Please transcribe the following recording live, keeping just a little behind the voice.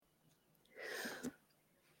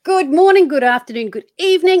Good morning, good afternoon, good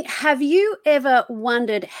evening. Have you ever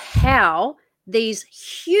wondered how these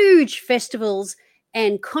huge festivals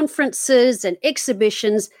and conferences and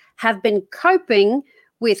exhibitions have been coping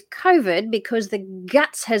with COVID because the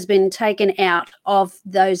guts has been taken out of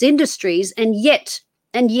those industries? And yet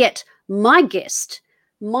my guest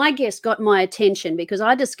got my attention because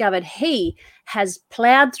I discovered he has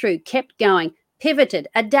plowed through, kept going, pivoted,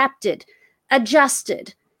 adapted,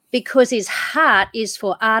 adjusted, because his heart is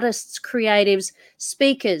for artists, creatives,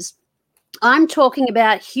 speakers. I'm talking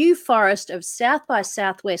about Hugh Forrest of South by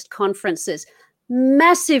Southwest Conferences,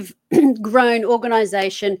 massive grown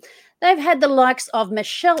organisation. They've had the likes of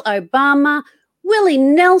Michelle Obama, Willie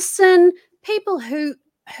Nelson, people who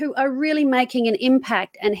are really making an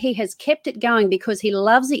impact, and he has kept it going because he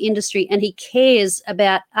loves the industry and he cares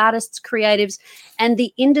about artists, creatives, and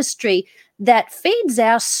the industry that feeds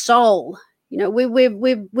our soul. You know,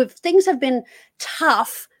 we've things have been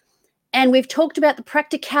tough, and we've talked about the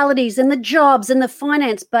practicalities and the jobs and the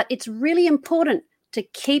finance, but it's really important to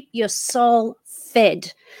keep your soul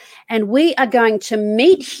fed. And we are going to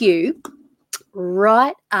meet Hugh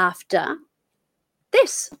right after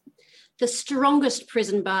this. The strongest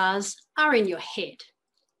prison bars are in your head.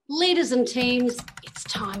 Leaders and teams, it's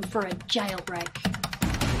time for a jailbreak.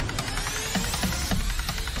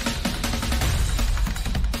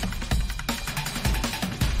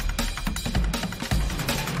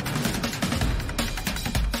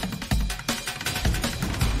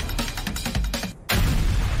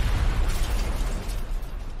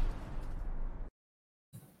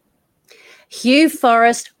 Hugh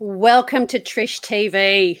Forrest, welcome to Trish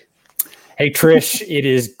TV. Hey, Trish, it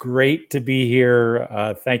is great to be here.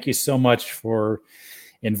 Thank you so much for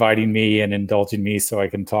inviting me and indulging me so I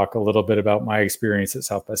can talk a little bit about my experience at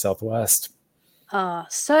South by Southwest. Oh,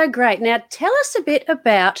 so great. Now, tell us a bit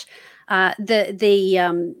about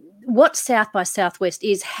what South by Southwest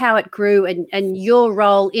is, how it grew, and your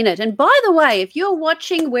role in it. And by the way, if you're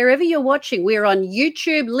watching, wherever you're watching, we're on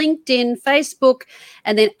YouTube, LinkedIn, Facebook,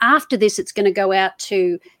 and then after this, it's going to go out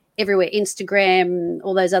to everywhere, Instagram,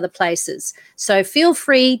 all those other places. So feel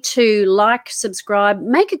free to like, subscribe,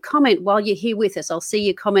 make a comment while you're here with us. I'll see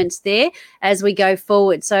your comments there as we go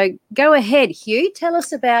forward. So go ahead, Hugh. Tell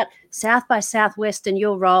us about South by Southwest and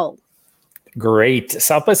your role. Great.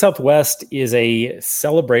 South by Southwest is a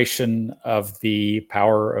celebration of the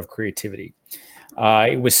power of creativity.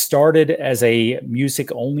 It was started as a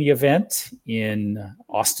music-only event in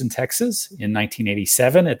Austin, Texas in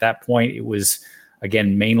 1987. At that point, it was,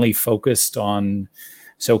 again, mainly focused on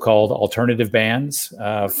so-called alternative bands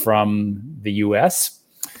from the U.S.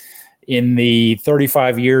 In the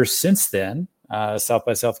 35 years since then, South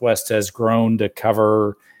by Southwest has grown to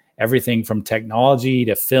cover everything from technology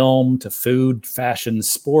to film to food, fashion,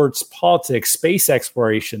 sports, politics, space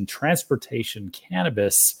exploration, transportation,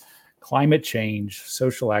 cannabis, climate change,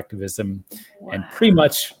 social activism, and pretty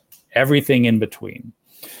much everything in between.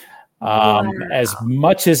 As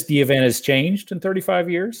much as the event has changed in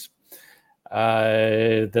 35 years,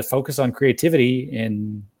 the focus on creativity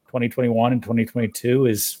in 2021 and 2022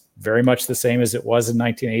 is very much the same as it was in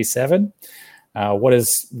 1987.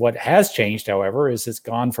 What has changed, however, is it's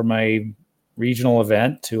gone from a regional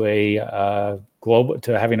event to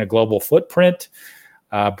having a global footprint,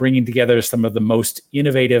 bringing together some of the most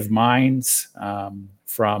innovative minds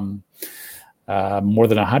from more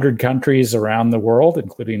than 100 countries around the world,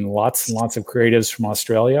 including lots and lots of creatives from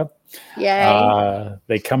Australia. Yay.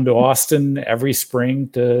 They come to Austin every spring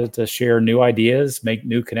to share new ideas, make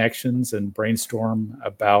new connections, and brainstorm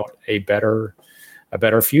about a better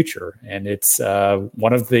future. And it's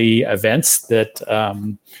one of the events that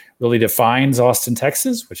really defines Austin,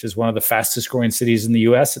 Texas, which is one of the fastest growing cities in the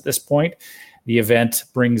U.S. at this point. The event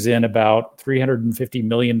brings in about $350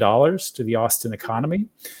 million to the Austin economy.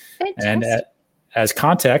 Fantastic. And as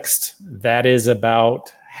context, that is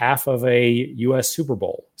about half of a U.S. Super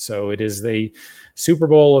Bowl. So it is the Super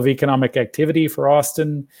Bowl of economic activity for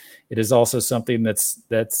Austin. It is also something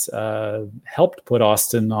that's helped put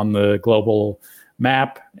Austin on the global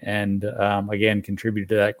map and again contributed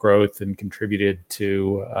to that growth and contributed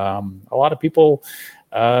to a lot of people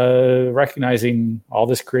recognizing all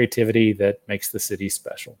this creativity that makes the city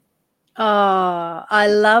special. Oh, I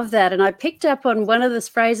love that. And I picked up on one of the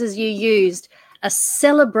phrases you used, a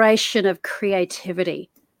celebration of creativity.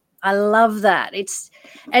 I love that. It's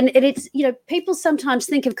people sometimes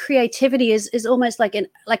think of creativity as almost like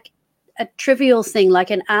a trivial thing,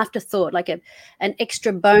 like an afterthought, like an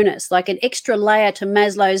extra bonus, like an extra layer to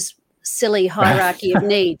Maslow's silly hierarchy of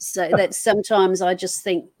needs. So that sometimes I just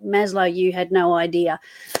think, Maslow, you had no idea.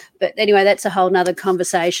 But anyway, that's a whole nother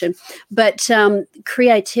conversation. But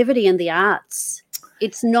creativity and the arts,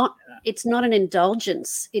 it's not an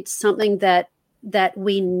indulgence. It's something that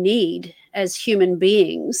we need as human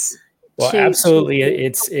beings. Well, absolutely.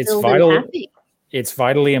 It's vital. It's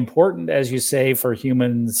vitally important, as you say, for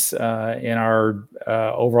humans in our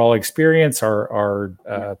overall experience, our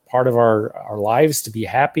part of our lives, to be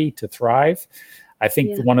happy, to thrive. I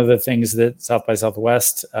think one of the things that South by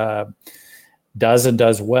Southwest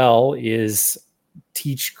does well is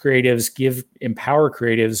teach creatives, empower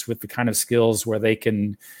creatives with the kind of skills where they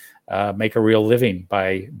can make a real living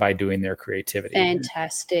by doing their creativity.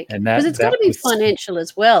 Fantastic. Because it's got to be financial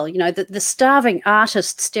as well. You know, the starving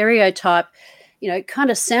artist stereotype, you know, kind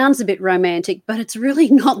of sounds a bit romantic, but it's really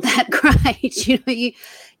not that great. You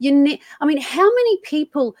know, I mean, how many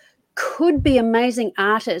people could be amazing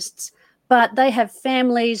artists, but they have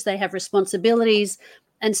families, they have responsibilities,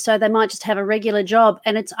 and so they might just have a regular job,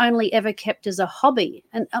 and it's only ever kept as a hobby.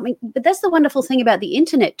 And I mean, but that's the wonderful thing about the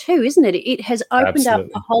internet too, isn't it? It has opened up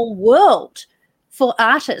a whole world for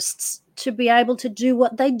artists to be able to do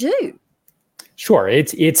what they do. Sure.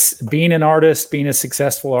 It's being an artist, being a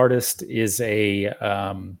successful artist is a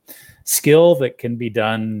skill that can be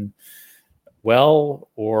done well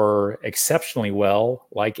or exceptionally well,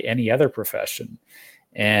 like any other profession.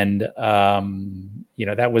 And, you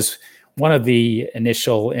know, that was one of the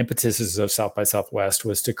initial impetuses of South by Southwest,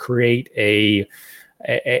 was to create a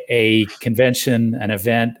convention, an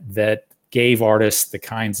event that gave artists the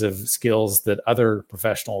kinds of skills that other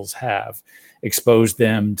professionals have, exposed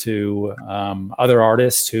them to other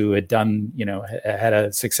artists who had done, you know, had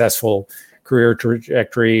a successful career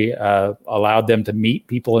trajectory, allowed them to meet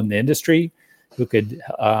people in the industry who could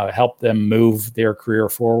help them move their career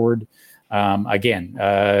forward. Again,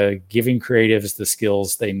 giving creatives the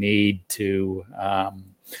skills they need to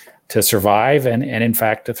survive and in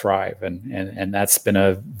fact to thrive, and that's been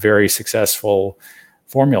a very successful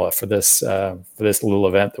formula for this little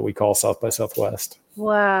event that we call South by Southwest.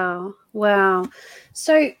 Wow.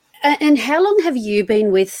 So, and how long have you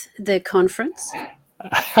been with the conference?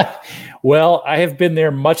 Well, I have been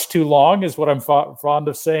there much too long, is what I'm fond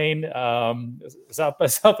of saying. South by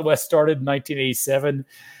Southwest started in 1987.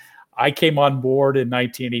 I came on board in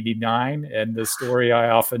 1989, and the story I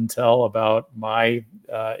often tell about my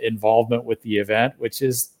involvement with the event, which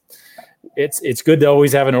is it's good to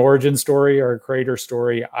always have an origin story or a creator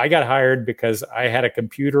story. I got hired because I had a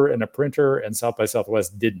computer and a printer, and South by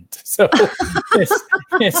Southwest didn't. So it's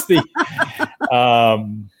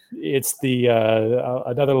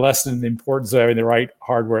another lesson in the importance of having the right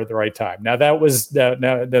hardware at the right time. Now that was now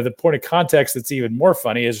the point of context that's even more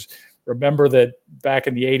funny is, remember that back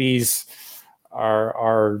in the 80s,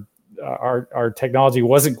 our technology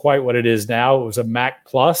wasn't quite what it is now. It was a Mac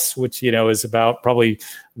Plus, which, you know, is about probably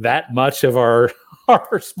that much of our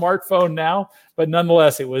smartphone now. But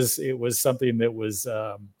nonetheless, it was something that was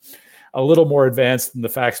a little more advanced than the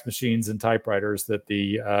fax machines and typewriters that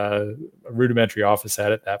the rudimentary office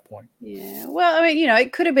had at that point. Yeah. Well, I mean, you know,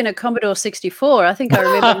 it could have been a Commodore 64. I think I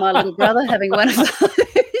remember my little brother having one of those.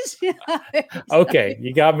 You know, okay,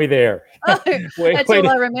 you got me there. Oh, that's all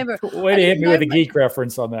I remember. Way to hit me with a geek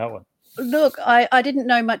reference on that one. Look, I didn't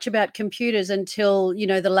know much about computers until, you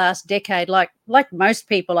know, the last decade, like most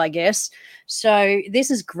people, I guess. So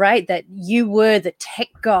this is great that you were the tech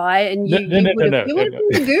guy and you would have been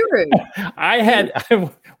the guru.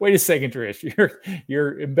 Wait a second, Trish.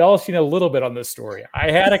 You're embellishing a little bit on this story.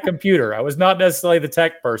 I had a computer. I was not necessarily the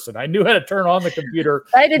tech person. I knew how to turn on the computer.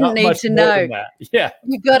 They didn't need to know. Yeah.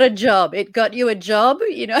 You got a job. It got you a job,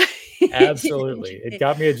 you know. Absolutely. It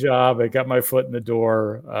got me a job. It got my foot in the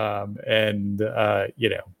door. You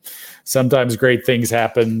know, sometimes great things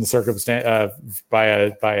happen by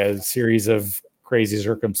a series of crazy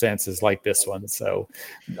circumstances like this one. So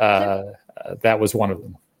that was one of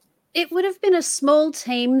them. It would have been a small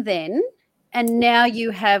team then, and now you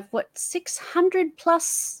have 600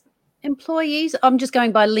 plus employees. I'm just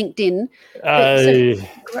going by LinkedIn.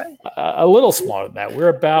 A little smaller than that.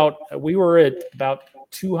 We were at about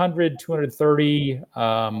 200, 230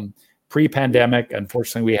 pre-pandemic.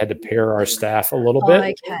 Unfortunately, we had to pare our staff a little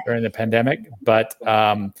bit during the pandemic. But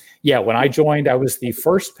when I joined, I was the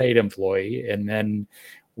first paid employee, and then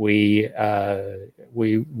we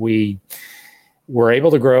were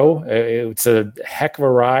able to grow. It's a heck of a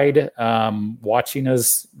ride watching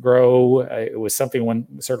us grow. It was something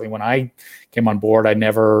when I came on board, I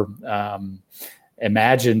never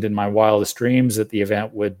imagined in my wildest dreams that the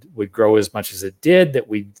event would grow as much as it did, that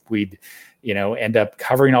we'd end up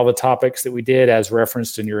covering all the topics that we did, as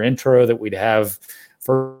referenced in your intro, that we'd have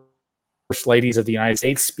First Ladies of the United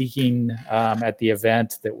States speaking at the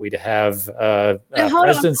event, that we'd have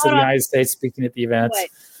presidents of the United States speaking at the event. Wait.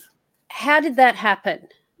 How did that happen?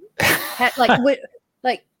 Okay,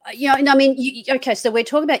 so we're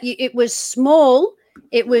talking about it was small.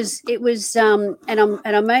 It was, and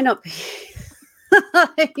I may not be.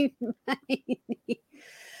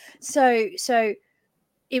 So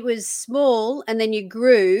it was small, and then you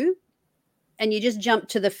grew, and you just jumped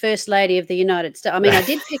to the First Lady of the United States. I mean, I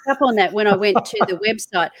did pick up on that when I went to the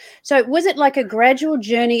website. So was it like a gradual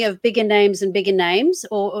journey of bigger names and bigger names,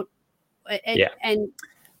 and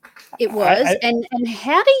it was. And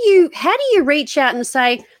how do you reach out and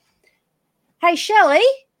say, "Hey, Shelley,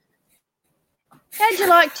 how'd you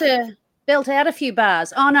like to belt out a few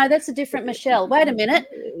bars?" Oh no, that's a different Michelle. Wait a minute.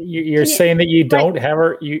 You're saying that you don't have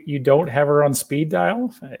her. You don't have her on speed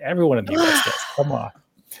dial. Everyone in the US does. Come on.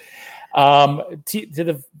 To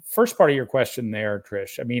the first part of your question there,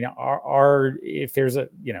 Trish, I mean, if there's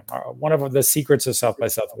one of the secrets of South by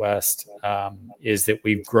Southwest is that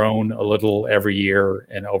we've grown a little every year,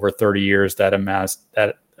 and over 30 years that amounts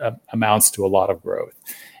to a lot of growth.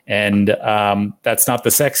 And that's not the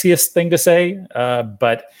sexiest thing to say,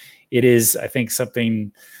 but it is, I think,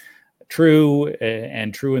 something true,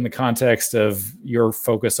 and true in the context of your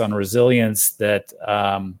focus on resilience, that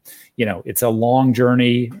it's a long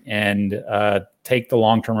journey, and take the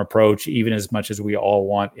long-term approach, even as much as we all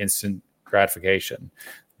want instant gratification.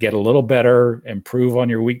 Get a little better, improve on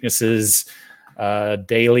your weaknesses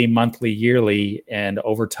daily, monthly, yearly, and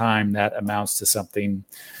over time that amounts to something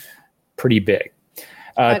pretty big.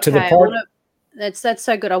 To the part that's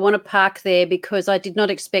so good. I want to park there, because I did not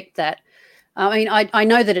expect that. I mean, I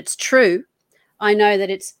know that it's true. I know that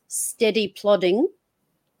it's steady plodding,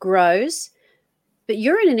 grows, but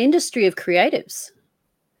you're in an industry of creatives.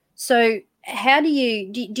 So how do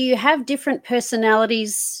you have different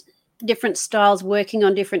personalities, different styles working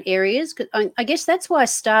on different areas? 'Cause I guess that's why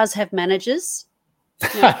stars have managers.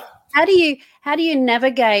 How do you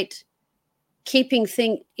navigate keeping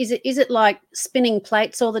is it like spinning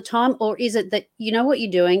plates all the time, or is it that you know what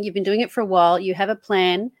you're doing, you've been doing it for a while, you have a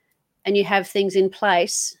plan, and you have things in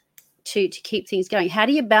place to keep things going? How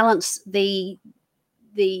do you balance the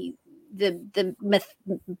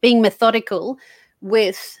being methodical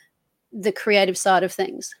with the creative side of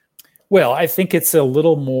things? Well, I think it's a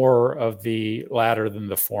little more of the latter than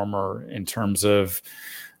the former, in terms of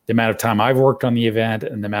the amount of time I've worked on the event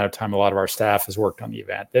and the amount of time a lot of our staff has worked on the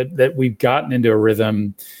event, that we've gotten into a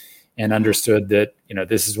rhythm and understood that,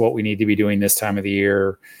 this is what we need to be doing this time of the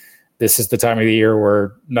year. This is the time of the year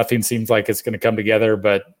where nothing seems like it's going to come together,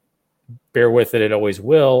 but bear with it. It always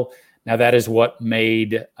will. Now, that is what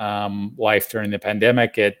made life during the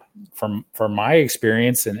pandemic, from my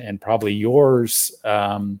experience and probably yours,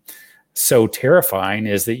 so terrifying,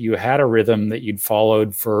 is that you had a rhythm that you'd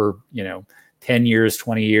followed for, 10 years,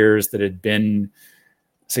 20 years, that had been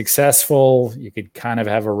successful. You could kind of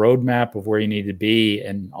have a roadmap of where you need to be,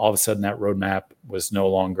 and all of a sudden that roadmap was no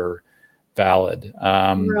longer valid.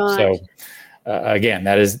 Right. So again,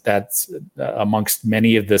 that's amongst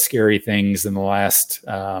many of the scary things in the last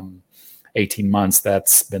 18 months.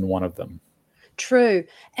 That's been one of them. True.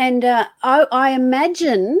 And I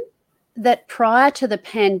imagine that prior to the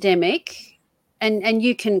pandemic, and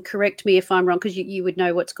you can correct me if I'm wrong, because you would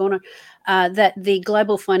know what's going on, that the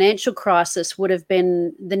global financial crisis would have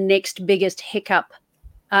been the next biggest hiccup,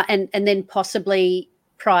 and then possibly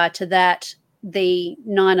prior to that, the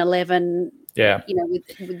 9/11. Yeah.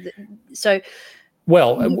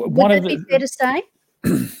 Well, would one of the, be fair to say?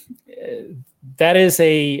 That is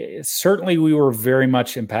certainly we were very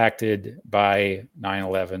much impacted by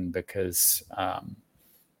 9/11, because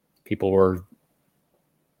people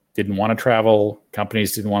didn't want to travel.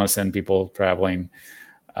 Companies didn't want to send people traveling.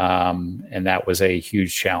 And that was a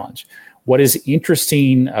huge challenge. What is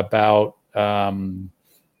interesting about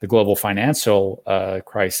the global financial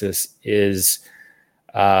crisis is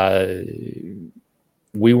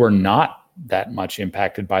we were not that much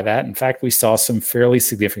impacted by that. In fact, we saw some fairly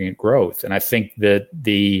significant growth. And I think that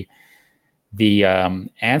the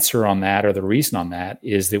answer on that, or the reason on that,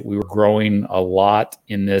 is that we were growing a lot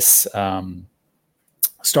in this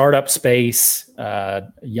startup space,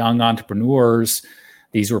 young entrepreneurs.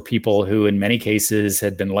 These were people who, in many cases,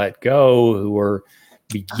 had been let go, who were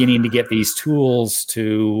beginning to get these tools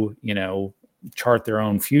to, chart their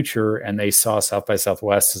own future. And they saw South by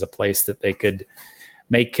Southwest as a place that they could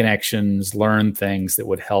make connections, learn things that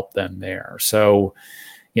would help them there. So,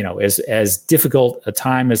 as difficult a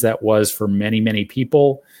time as that was for many, many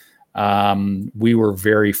people, we were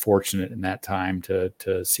very fortunate in that time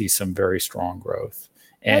to see some very strong growth.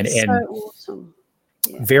 And That's so awesome.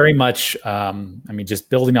 Yeah. Very much, just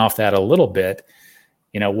building off that a little bit,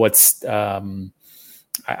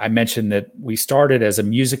 I mentioned that we started as a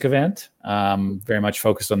music event, very much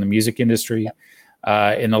focused on the music industry.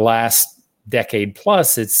 Yep. In the last decade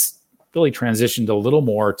plus, it's really transitioned a little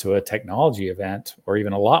more to a technology event, or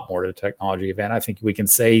even a lot more to a technology event. I think we can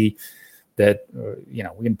say that,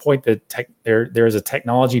 we can point that there is a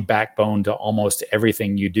technology backbone to almost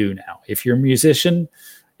everything you do now. If you're a musician,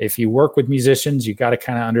 if you work with musicians, you got to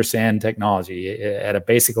kind of understand technology at a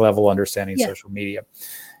basic level, understanding social media,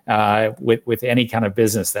 with any kind of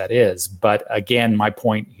business that is. But again, my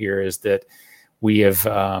point here is that we've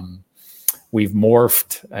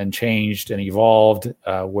morphed and changed and evolved,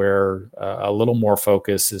 where a little more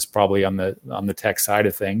focus is probably on the tech side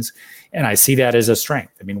of things. And I see that as a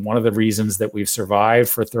strength. I mean, one of the reasons that we've survived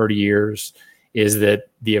for 30 years is that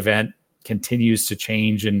the event continues to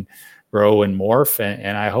change and grow and morph.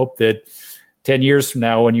 And I hope that 10 years from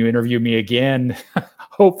now, when you interview me again,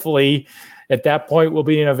 hopefully at that point we'll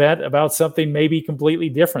be an event about something maybe completely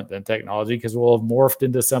different than technology, because we'll have morphed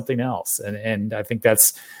into something else. And I think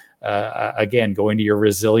that's, again, going to your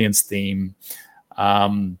resilience theme,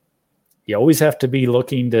 you always have to be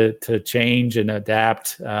looking to change and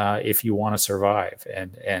adapt if you want to survive.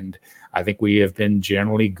 And I think we have been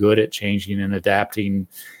generally good at changing and adapting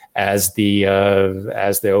as the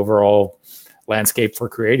overall landscape for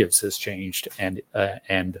creatives has changed and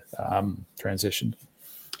transitioned.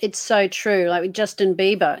 It's so true. Like Justin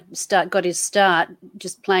Bieber got his start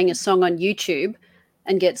just playing a song on YouTube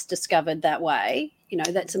and gets discovered that way.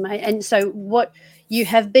 That's amazing. And so what you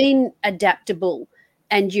have been adaptable,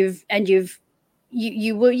 and you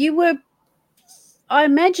were, I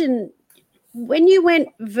imagine when you went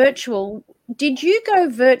virtual, did you go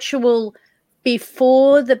virtual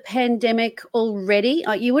before the pandemic already?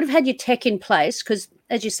 You would have had your tech in place, because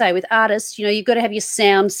as you say, with artists, you've got to have your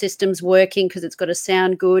sound systems working because it's got to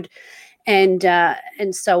sound good and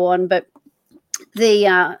so on. But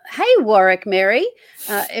the hey, Warwick, Mary,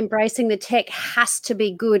 embracing the tech has to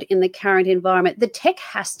be good in the current environment. The tech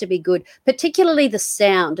has to be good, particularly the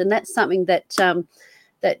sound, and that's something that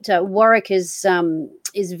Warwick is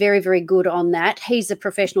very, very good on. That he's a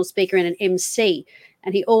professional speaker and an MC,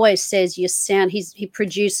 and he always says your sound. He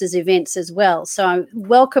produces events as well. So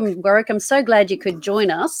welcome, Warwick. I'm so glad you could join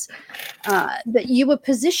us. That you were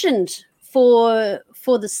positioned for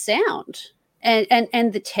the sound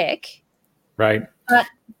and the tech. Right. But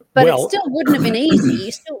it still wouldn't have been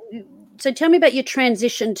easy. So tell me about your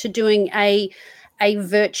transition to doing a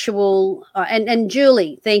virtual, and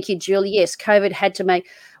Julie, thank you, Julie. Yes, COVID had to make,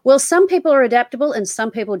 some people are adaptable and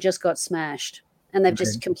some people just got smashed and they've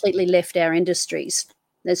just completely left our industries.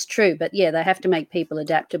 That's true. But yeah, they have to make people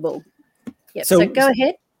adaptable. Yeah. So go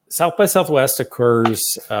ahead. South by Southwest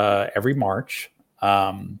occurs every March.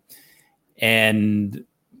 And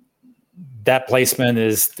that placement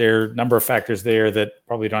is, there are a number of factors there that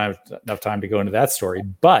probably don't have enough time to go into that story.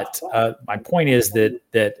 But my point is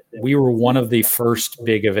that we were one of the first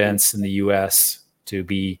big events in the U.S. to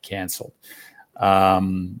be canceled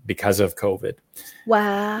because of COVID.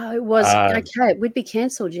 Wow, it was okay. It would be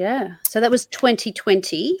canceled, yeah. So that was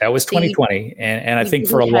 2020. That was 2020, and I think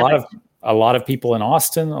for a lot of people in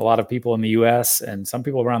Austin, a lot of people in the U.S., and some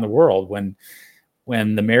people around the world, when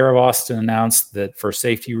the mayor of Austin announced that for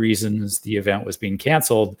safety reasons the event was being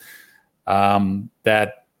canceled,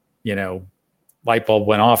 that light bulb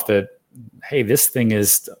went off that, hey, this thing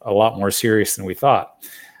is a lot more serious than we thought.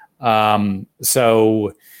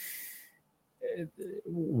 So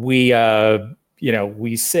we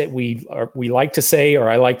like to say, or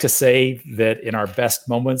I like to say, that in our best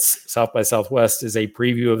moments, South by Southwest is a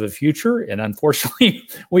preview of the future. And unfortunately,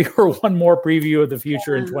 we were one more preview of the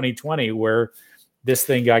future in 2020, where this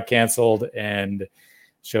thing got canceled and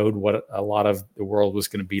showed what a lot of the world was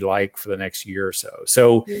going to be like for the next year or so.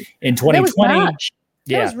 So in 2020, that was March.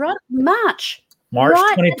 That was right, March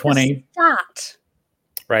right 2020. At the start.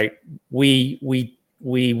 Right. We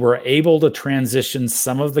were able to transition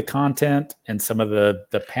some of the content and some of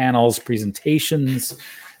the panels, presentations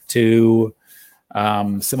to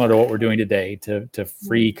similar to what we're doing today, to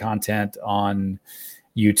free content on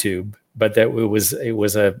YouTube. But that it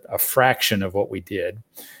was a fraction of what we did.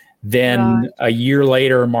 Then a year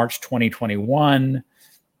later, March 2021,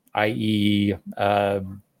 i.e.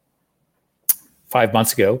 5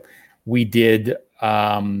 months ago, we did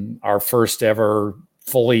our first ever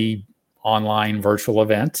fully online virtual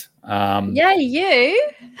event.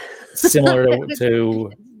 Similar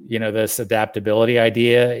to this adaptability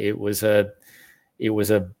idea. It was a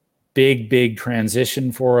big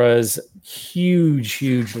transition for us, huge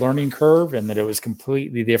learning curve, and that it was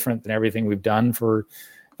completely different than everything we've done for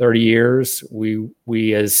 30 years.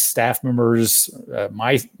 We as staff members,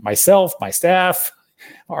 myself, my staff,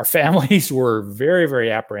 our families were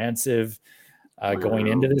very apprehensive going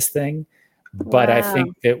into this thing. But I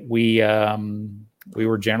think that we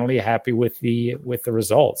were generally happy with the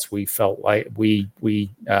results. We felt like we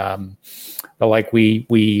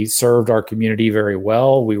served our community very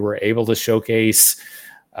well. We were able to showcase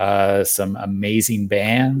some amazing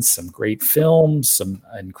bands, some great films, some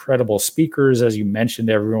incredible speakers, as you mentioned,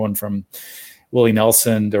 everyone from Willie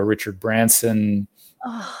Nelson to Richard Branson.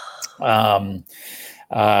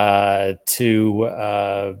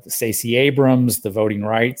 To Stacey Abrams, the voting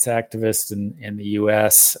rights activist in the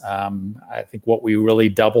U.S. I think what we really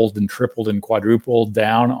doubled and tripled and quadrupled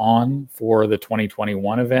down on for the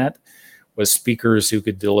 2021 event was speakers who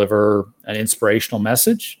could deliver an inspirational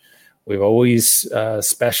message. We've always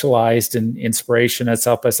specialized in inspiration at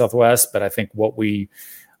South by Southwest, but I think what we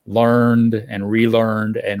learned and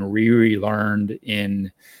relearned and relearned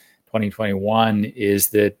in 2021 is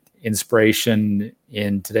that inspiration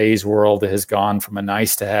in today's world has gone from a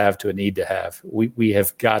nice to have to a need to have. We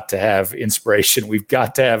have got to have inspiration. We've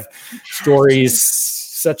got to have stories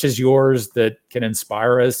such as yours that can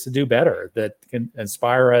inspire us to do better, that can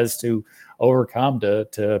inspire us to overcome,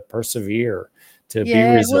 to persevere, to be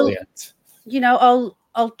resilient. Well,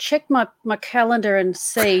 I'll check my calendar and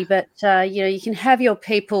see, but you can have your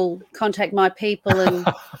people contact my people, and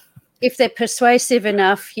if they're persuasive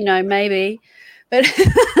enough, maybe. But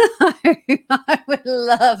I would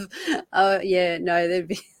love. That'd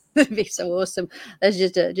be so awesome. That's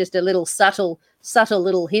just a little subtle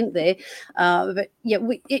little hint there. But yeah,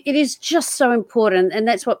 it is just so important, and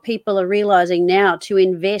that's what people are realizing now, to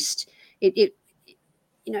invest.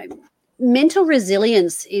 Mental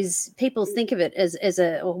resilience is, people think of it as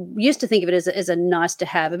or used to think of it as a nice to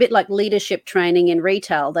have, a bit like leadership training in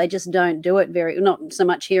retail. They just don't do it not so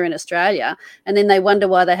much here in Australia. And then they wonder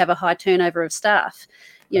why they have a high turnover of staff.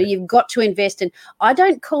 You've got to invest in, I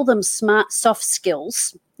don't call them soft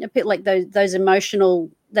skills, a bit like that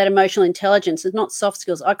emotional intelligence is not soft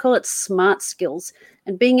skills. I call it smart skills,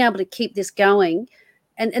 and being able to keep this going.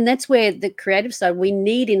 And that's where the creative side, we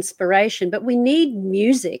need inspiration, but we need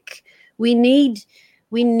music. We need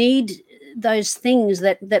those things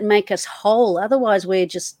that make us whole. Otherwise, we're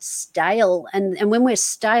just stale. And when we're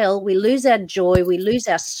stale, we lose our joy. We lose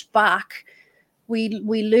our spark. We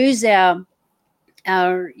lose our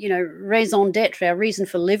raison d'etre, our reason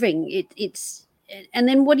for living. And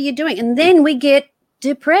then what are you doing? And then we get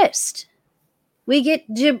depressed.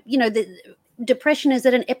 The depression is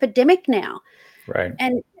at an epidemic now. Right.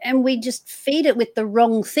 And we just feed it with the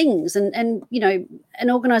wrong things. And an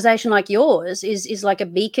organization like yours is like a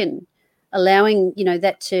beacon, allowing,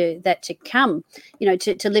 that to come,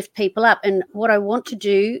 to lift people up. And what I want to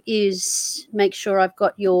do is make sure I've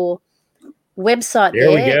got your website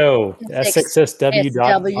there. There we go.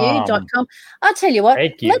 SXSW.com. I'll tell you what,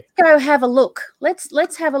 Thank you. Let's go have a look.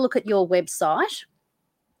 Let's have a look at your website.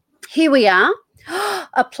 Here we are.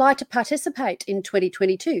 Apply to participate in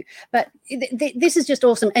 2022. But this is just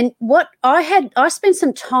awesome. And what I spent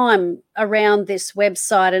some time around this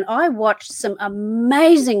website, and I watched some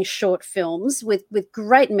amazing short films with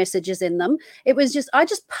great messages in them. It was I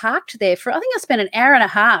just parked there I think I spent an hour and a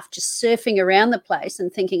half just surfing around the place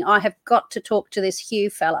and thinking, I have got to talk to this Hugh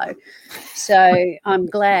fellow. So I'm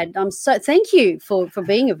glad. Thank you for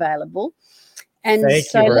being available. And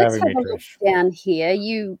so let's have a look down here.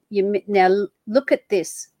 You now look at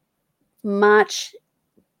this, March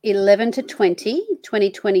 11 to 20,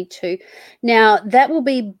 2022. Now, that will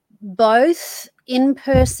be both in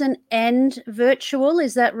person and virtual.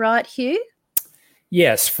 Is that right, Hugh?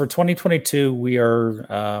 Yes. For 2022, we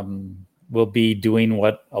are we'll be doing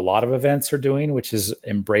what a lot of events are doing, which is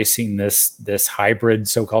embracing this hybrid,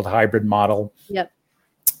 so-called hybrid model. Yep.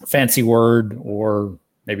 Fancy word, or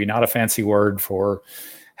maybe not a fancy word, for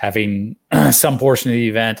having some portion of the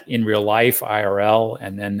event in real life, IRL,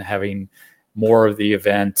 and then having more of the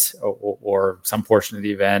event or some portion of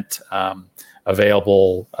the event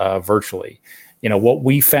available virtually. What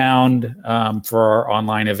we found for our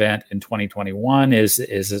online event in 2021 is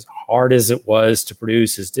as hard as it was to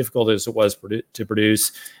produce, as difficult as it was to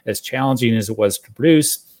produce, as challenging as it was to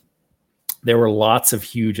produce, there were lots of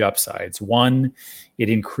huge upsides. One, it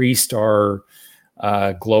increased our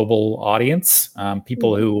global audience,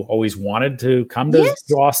 people who always wanted to come to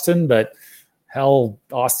Austin, but hell,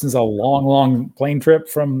 Austin's a long plane trip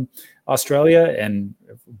from Australia, and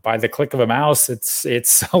by the click of a mouse,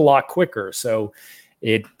 it's a lot quicker. So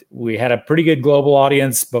it we had a pretty good global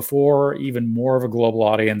audience before, even more of a global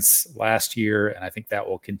audience last year. And I think that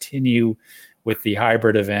will continue with the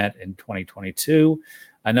hybrid event in 2022.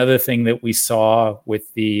 Another thing that we saw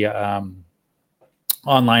with the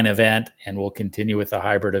online event, and will continue with the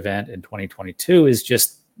hybrid event in 2022, is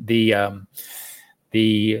just the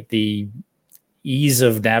ease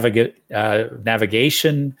of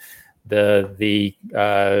navigation.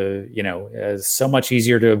 So much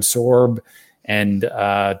easier to absorb and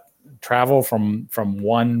travel from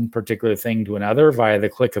one particular thing to another via the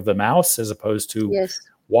click of the mouse, as opposed to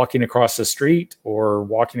walking across the street or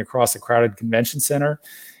walking across a crowded convention center.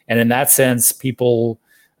 And in that sense,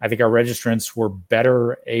 I think our registrants were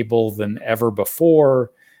better able than ever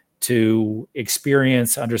before to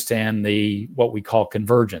experience, understand what we call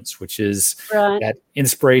convergence, which is that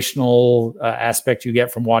inspirational aspect you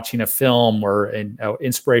get from watching a film, or an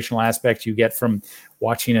inspirational aspect you get from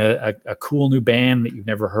watching a cool new band that you've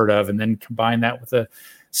never heard of, and then combine that with a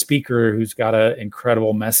speaker who's got an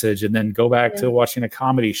incredible message, and then go back to watching a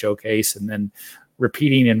comedy showcase, and then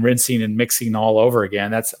repeating and rinsing and mixing all over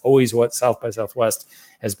again. That's always what South by Southwest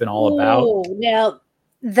has been all about. Now,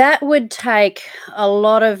 that would take a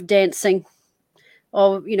lot of dancing,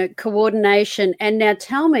 or coordination. And now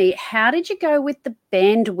tell me, how did you go with the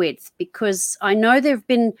bandwidth? Because I know there have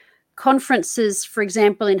been conferences, for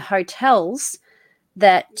example, in hotels,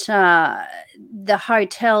 that the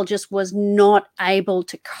hotel just was not able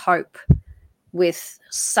to cope with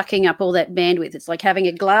sucking up all that bandwidth. It's like having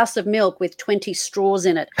a glass of milk with 20 straws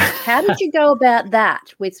in it. How did you go about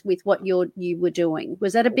that with what you were doing?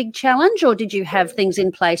 Was that a big challenge, or did you have things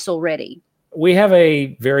in place already? We have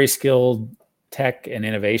a very skilled tech and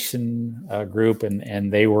innovation group,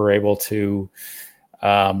 and they were able to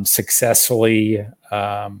successfully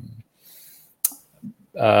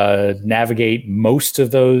navigate most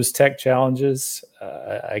of those tech challenges.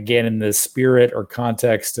 Again, in the spirit or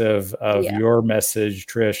context of your message,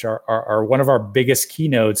 Trish, our one of our biggest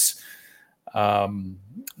keynotes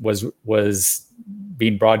was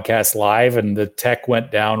being broadcast live, and the tech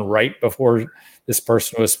went down right before this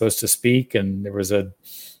person was supposed to speak, and there was a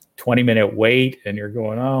 20-minute wait, and you're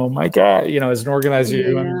going, oh my God, as an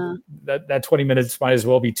organizer, that 20 minutes might as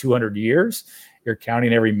well be 200 years. You're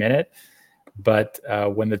counting every minute. But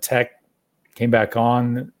when the tech came back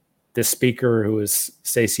on, this speaker, who was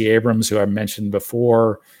Stacey Abrams, who I mentioned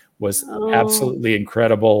before, was absolutely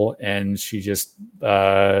incredible. And she just,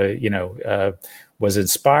 was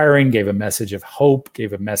inspiring, gave a message of hope,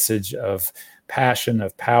 gave a message of passion,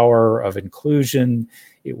 of power, of inclusion.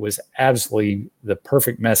 It was absolutely the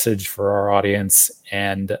perfect message for our audience.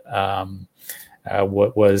 And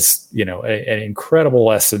what was, an incredible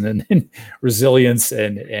lesson in resilience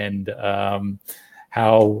and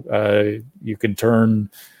how you can turn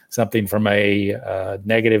something from a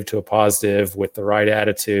negative to a positive with the right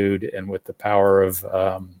attitude, and with the power of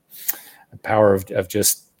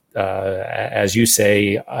just, as you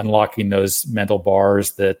say, unlocking those mental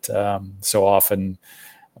bars that so often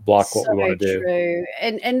block what we want to do. True.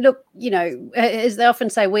 And look, as they often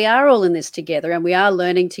say, we are all in this together, and we are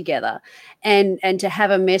learning together, and to have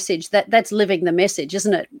a message that's living the message,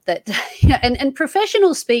 isn't it? That and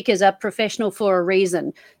professional speakers are professional for a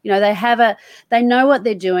reason. They know what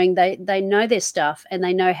they're doing, they know their stuff, and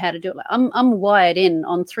they know how to do it. I'm wired in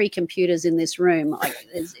on 3 computers in this room.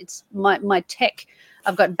 It's my tech.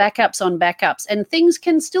 I've got backups on backups, and things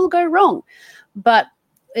can still go wrong, but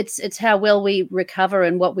it's how well we recover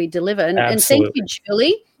and what we deliver. And thank you,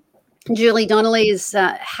 Julie. Julie Donnelly is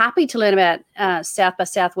happy to learn about South by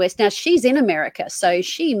Southwest. Now, she's in America, so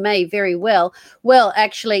she may very well,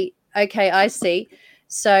 actually, okay, I see.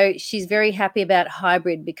 So she's very happy about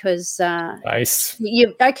hybrid because nice.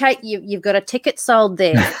 You've got a ticket sold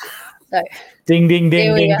there. So, ding, ding,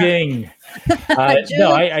 ding, ding, ding.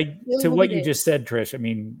 Julie, to what you just said, Trish, I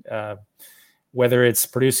mean, whether it's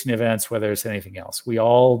producing events, whether it's anything else, we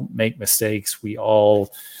all make mistakes. We all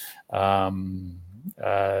have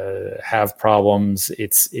problems.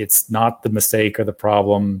 It's not the mistake or the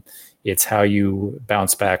problem. It's how you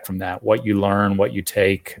bounce back from that, what you learn, what you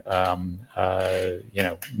take,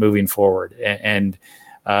 moving forward, and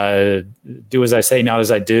do as I say, not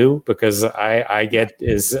as I do, because I get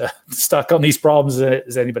as stuck on these problems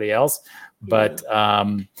as anybody else. But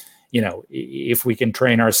if we can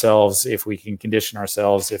train ourselves, if we can condition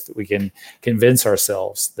ourselves, if we can convince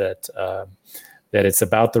ourselves that it's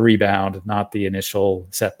about the rebound, not the initial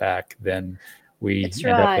setback, then we end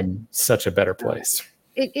up in such a better place.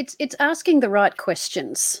 It's asking the right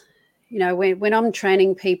questions. when I'm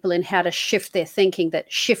training people in how to shift their thinking,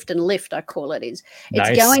 that shift and lift, I call it, it's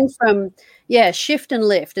Nice. going from, shift and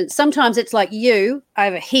lift. And sometimes it's like you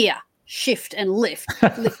over here, shift and lift.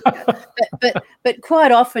 but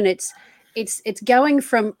quite often it's going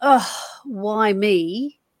from, oh, why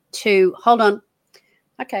me, to hold on,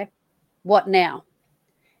 okay, what now?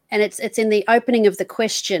 And it's in the opening of the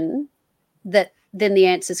question that then the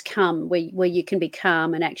answers come, where you can be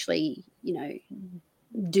calm and actually,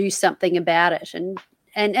 do something about it. And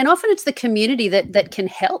often it's the community that can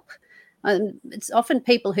help. It's often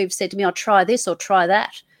people who've said to me, I'll try this or try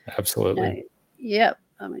that. Absolutely. Yeah.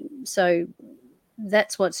 I mean, so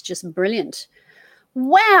that's what's just brilliant.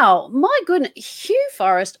 Wow, my goodness, Hugh,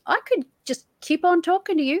 Forrest, I could just keep on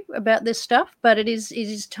talking to you about this stuff, but it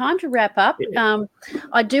is time to wrap up.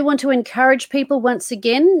 I do want to encourage people once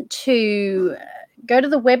again to go to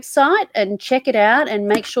the website and check it out and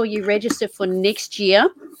make sure you register for next year.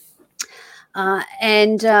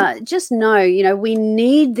 And just know, we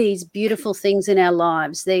need these beautiful things in our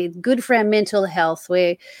lives. They're good for our mental health.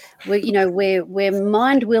 We're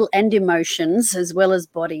mind, will, and emotions as well as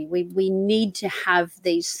body. We need to have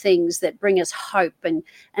these things that bring us hope and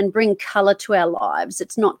bring color to our lives.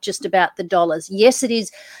 It's not just about the dollars. Yes, it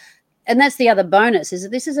is. And that's the other bonus, is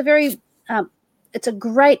that this is a very, it's a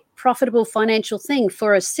great profitable financial thing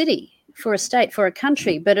for a city, for a state, for a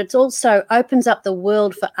country, but it also opens up the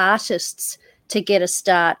world for artists to get a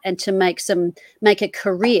start and to make a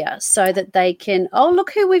career, so that they can, oh,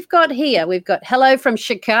 look who we've got here. We've got hello from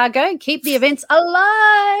Chicago. Keep the events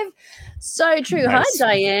alive. So true. Nice.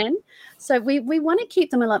 Hi, Diane. So we want to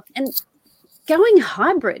keep them alive. And going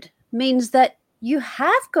hybrid means that you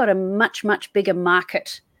have got a much, much bigger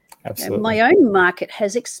market. Absolutely. My own market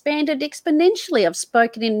has expanded exponentially. I've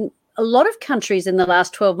spoken in a lot of countries in the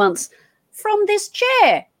last 12 months from this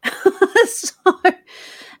chair.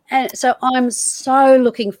 So I'm so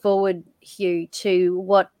looking forward, Hugh, to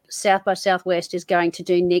what South by Southwest is going to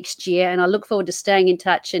do next year, and I look forward to staying in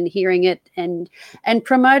touch and hearing it and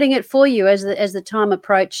promoting it for you as the time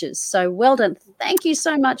approaches. So well done. Thank you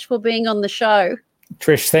so much for being on the show.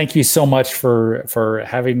 Trish, thank you so much for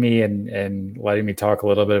having me and letting me talk a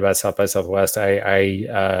little bit about South by Southwest. I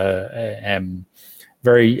am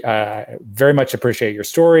very much appreciate your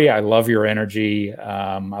story. I love your energy.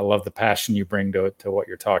 I love the passion you bring to what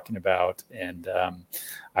you're talking about. And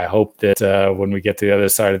I hope that when we get to the other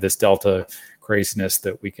side of this Delta craziness,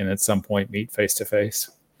 that we can at some point meet face to face.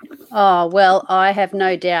 Oh, well, I have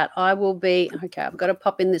no doubt. I will be. Okay, I've got to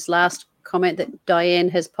pop in this last comment that Diane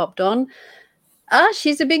has popped on.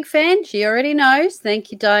 She's a big fan. She already knows.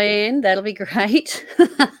 Thank you, Diane. That'll be great.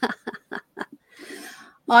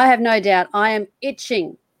 I have no doubt. I am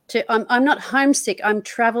itching to. I'm not homesick. I'm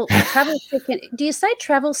travel sick. Do you say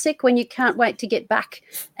travel sick when you can't wait to get back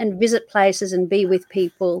and visit places and be with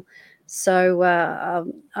people? So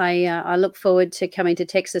I look forward to coming to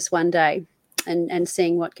Texas one day and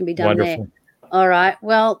seeing what can be done. Wonderful. There. All right.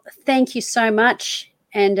 Well, thank you so much,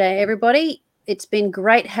 and everybody. It's been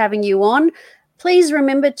great having you on. Please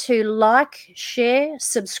remember to like, share,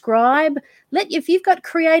 subscribe. If you've got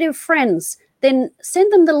creative friends, then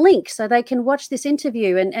send them the link so they can watch this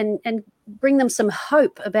interview and bring them some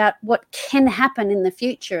hope about what can happen in the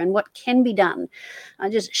future and what can be done.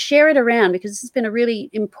 Just share it around, because this has been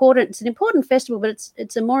it's an important festival, but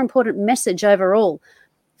it's a more important message overall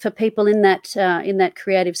for people in that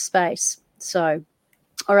creative space. So,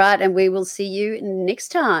 all right, and we will see you next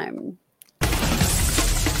time.